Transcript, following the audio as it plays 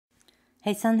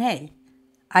Hejsan hej!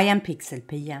 I am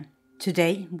PixelPia.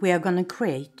 Today we are gonna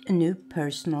create a new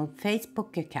personal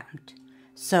Facebook account.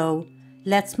 So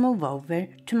let's move over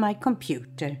to my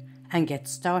computer and get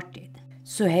started.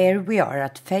 So here we are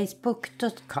at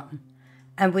facebook.com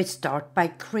and we start by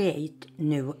create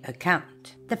new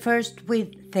account. The first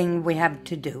thing we have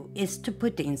to do is to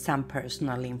put in some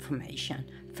personal information.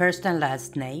 First and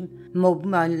last name,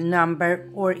 mobile number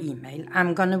or email.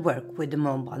 I'm gonna work with the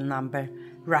mobile number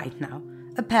right now.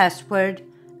 A password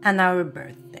and our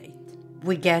birth date.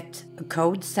 We get a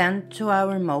code sent to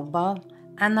our mobile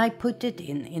and I put it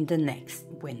in the next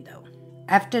window.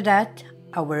 After that,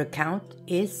 our account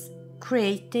is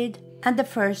created and the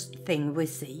first thing we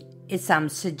see is some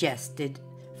suggested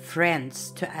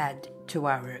friends to add to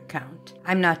our account.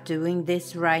 I'm not doing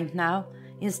this right now.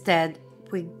 Instead,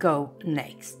 we go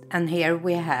next and here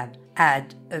we have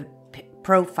add a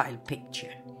profile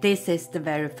picture. This is the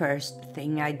very first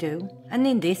thing I do, and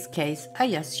in this case I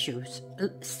just choose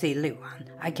a silly one.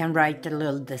 I can write a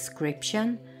little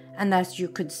description, and as you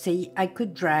could see I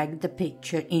could drag the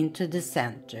picture into the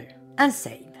center and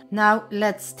save. Now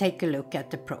let's take a look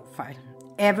at the profile.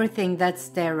 Everything that's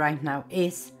there right now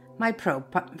is my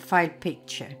profile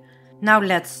picture. Now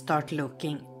let's start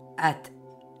looking at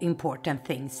important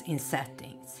things in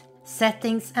settings.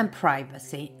 Settings and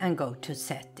privacy, and go to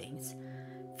settings.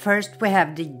 First we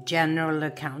have the general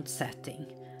account setting,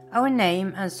 our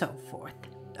name and so forth.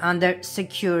 Under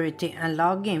security and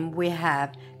login we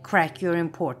have crack your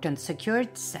important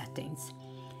security settings.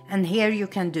 And here you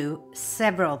can do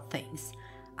several things.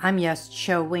 I'm just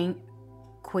showing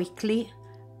quickly,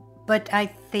 but I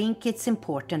think it's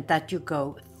important that you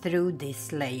go through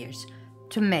these layers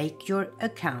to make your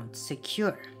account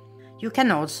secure. You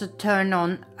can also turn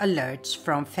on alerts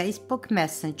from Facebook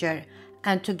Messenger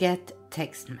and to get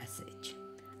text message.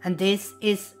 And this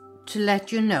is to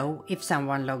let you know if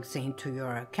someone logs into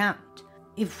your account.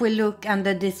 If we look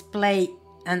under display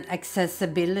and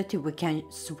accessibility, we can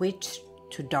switch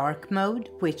to dark mode,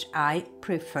 which I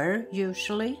prefer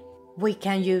usually. We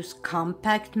can use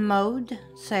compact mode,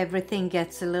 so everything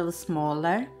gets a little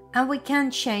smaller. And we can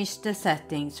change the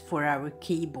settings for our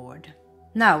keyboard.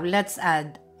 Now let's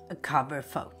add a cover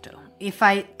photo. If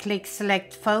I click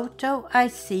select photo, I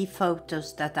see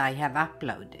photos that I have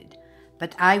uploaded.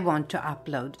 But I want to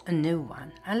upload a new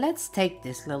one. And let's take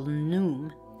this little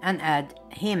gnome and add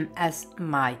him as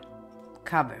my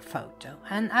cover photo.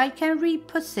 And I can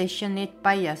reposition it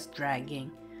by just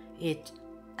dragging it.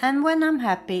 And when I'm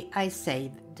happy, I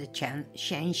save the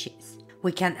changes.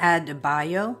 We can add a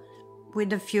bio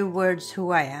with a few words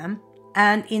who I am.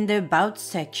 And in the About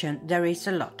section, there is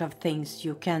a lot of things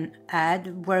you can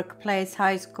add, workplace,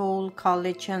 high school,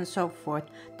 college and so forth,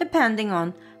 depending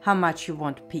on how much you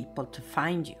want people to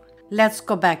find you. Let's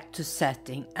go back to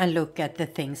setting and look at the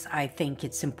things I think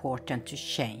it's important to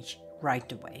change right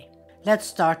away. Let's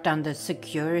start under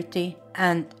security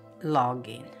and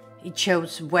login. It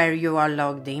shows where you are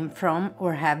logged in from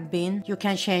or have been. You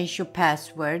can change your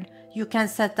password. You can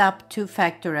set up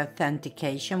two-factor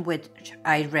authentication, which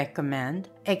I recommend,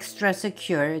 extra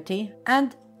security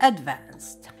and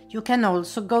advanced. You can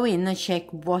also go in and check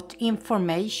what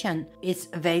information is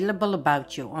available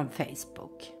about you on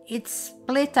Facebook. It's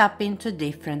split up into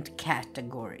different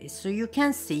categories, so you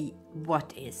can see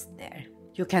what is there.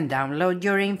 You can download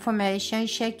your information,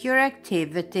 check your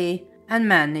activity, and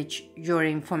manage your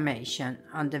information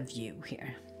on the view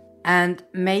here. And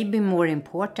maybe more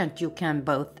important, you can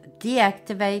both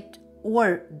deactivate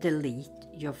or delete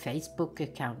your Facebook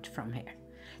account from here.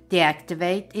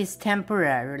 Deactivate is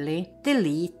temporarily,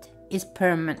 delete is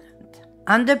permanent.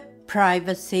 Under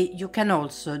privacy, you can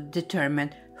also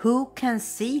determine who can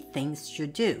see things you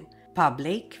do.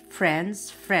 Public,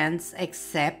 friends, friends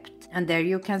accept, and there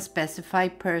you can specify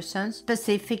persons,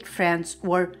 specific friends,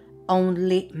 or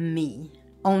only me.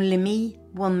 Only me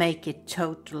will make it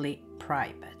totally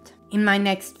private. In my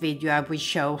next video I will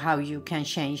show how you can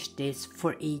change this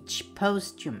for each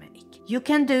post you make. You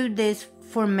can do this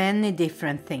for many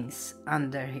different things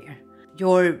under here.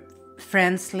 Your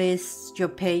friends lists, your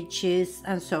pages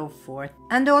and so forth.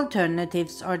 And the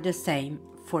alternatives are the same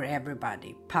for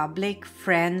everybody. Public,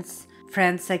 friends,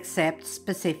 friends accept,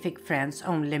 specific friends,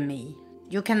 only me.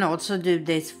 You can also do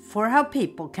this for how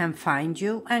people can find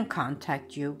you and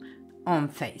contact you on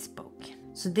Facebook.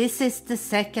 So this is the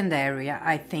second area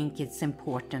I think it's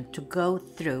important to go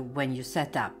through when you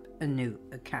set up a new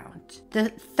account. The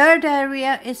third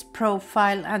area is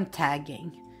profile and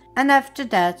tagging. And after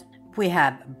that we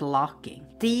have blocking.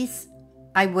 These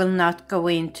I will not go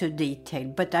into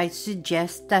detail, but I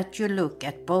suggest that you look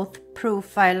at both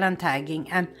profile and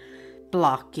tagging and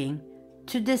blocking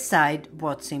to decide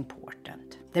what's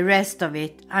important. The rest of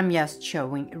it I'm just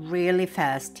showing really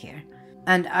fast here,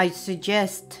 and I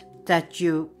suggest that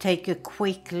you take a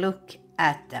quick look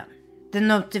at them. The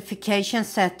notification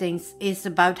settings is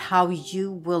about how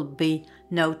you will be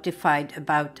notified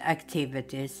about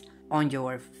activities on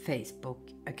your Facebook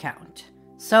account.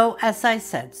 So as I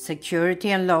said,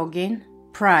 security and login,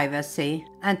 privacy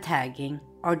and tagging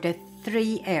are the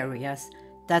 3 areas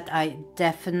that I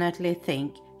definitely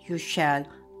think you shall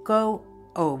go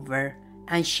over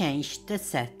and change the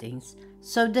settings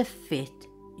so they fit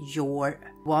your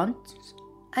wants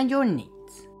and your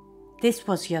needs. This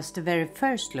was just the very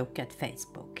first look at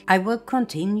Facebook. I will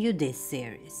continue this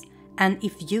series, and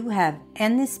if you have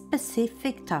any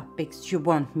specific topics you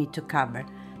want me to cover,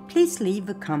 please leave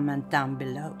a comment down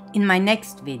below. In my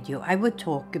next video, I will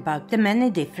talk about the many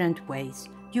different ways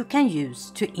you can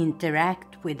use to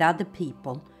interact with other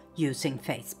people using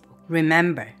Facebook.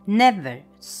 Remember, never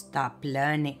stop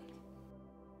learning.